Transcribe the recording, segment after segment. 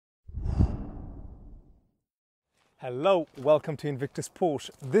Hello, welcome to Invictus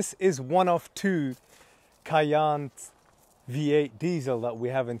Porsche. This is one of two Cayenne V8 Diesel that we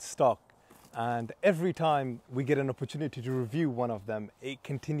have in stock, and every time we get an opportunity to review one of them, it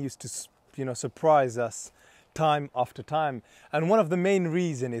continues to surprise us time after time. And one of the main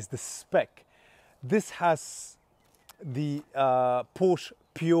reasons is the spec. This has the Porsche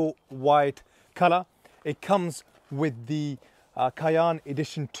pure white color. It comes with the Cayenne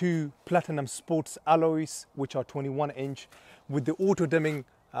Edition 2 Platinum Sports alloys, which are 21-inch, with the auto-dimming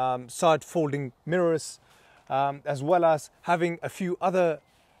side folding mirrors, as well as having a few other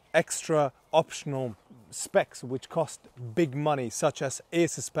extra optional specs which cost big money, such as air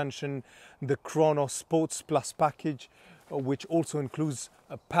suspension, the Chrono Sports Plus package, which also includes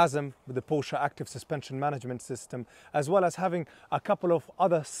a PASM with the Porsche Active Suspension Management System, as well as having a couple of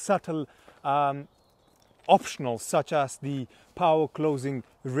other subtle optional, such as the power closing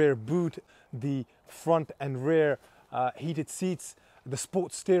rear boot, the front and rear heated seats, the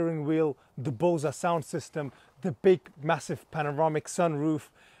sports steering wheel, the Bose sound system, the big massive panoramic sunroof.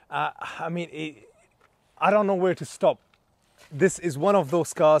 I don't know where to stop. This is one of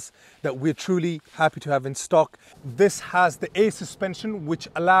those cars that we're truly happy to have in stock. This has the air suspension, which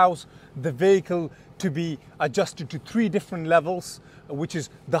allows the vehicle to be adjusted to 3 different levels, which is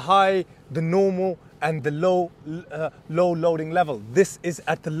the high, the normal, and the low loading level. This is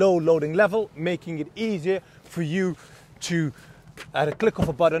at the low loading level, making it easier for you to, at a click of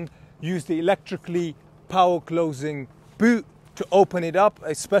a button, use the electrically power closing boot to open it up,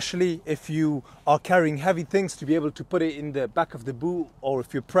 especially if you are carrying heavy things, to be able to put it in the back of the boot, or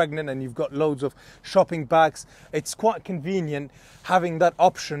if you're pregnant and you've got loads of shopping bags. It's quite convenient having that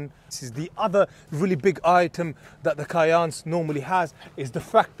option. This is the other really big item that the Cayenne normally has, is the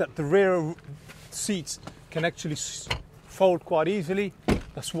fact that the rear seats can actually fold quite easily.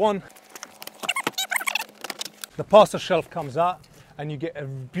 That's one. The parcel shelf comes out and you get a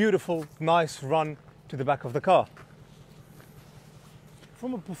beautiful, nice run to the back of the car.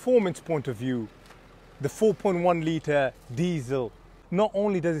 From a performance point of view, the 4.1 litre diesel, not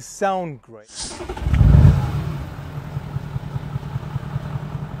only does it sound great,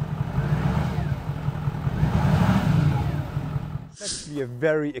 it's actually a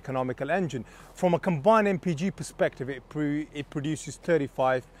very economical engine. From a combined MPG perspective, it produces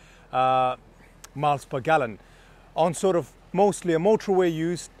 35 miles per gallon. On sort of mostly a motorway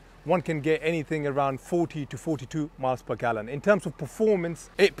use, one can get anything around 40 to 42 miles per gallon. In terms of performance,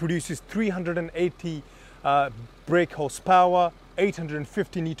 it produces 380 brake horsepower,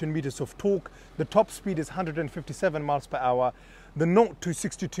 850 Newton meters of torque. The top speed is 157 miles per hour. The 0 to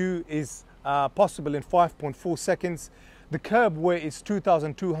 62 is possible in 5.4 seconds. The curb weight is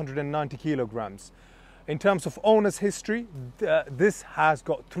 2,290 kilograms. In terms of owner's history, this has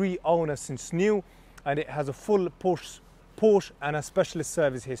got 3 owners since new, and it has a full Porsche and a specialist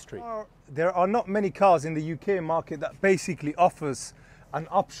service history. There are not many cars in the UK market that basically offers an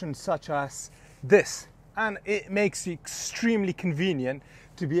option such as this, and it makes it extremely convenient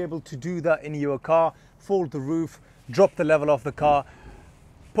to be able to do that in your car. Fold the roof, drop the level of the car,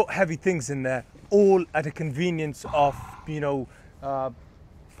 put heavy things in there, all at a convenience of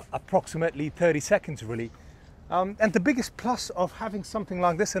approximately 30 seconds really. And the biggest plus of having something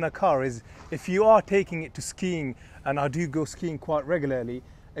like this in a car is, if you are taking it to skiing, and I do go skiing quite regularly,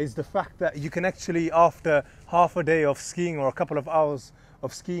 is the fact that you can actually, after half a day of skiing or a couple of hours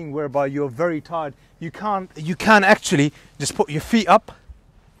of skiing whereby you're very tired, you can actually just put your feet up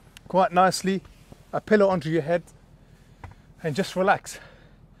quite nicely, a pillow under your head, and just relax.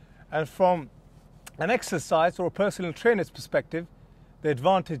 And from an exercise or a personal trainer's perspective, the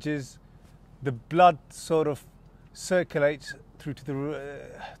advantage is the blood sort of circulates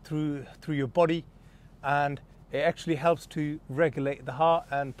through your body, and it actually helps to regulate the heart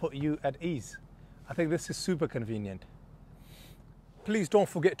and put you at ease. I think this is super convenient. Please don't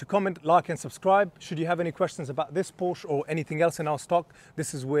forget to comment, like and subscribe. Should you have any questions about this Porsche or anything else in our stock,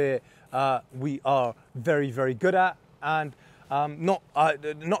 this is where we are very, very good at. And not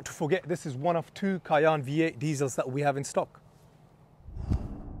to forget, this is one of 2 Cayenne V8 diesels that we have in stock.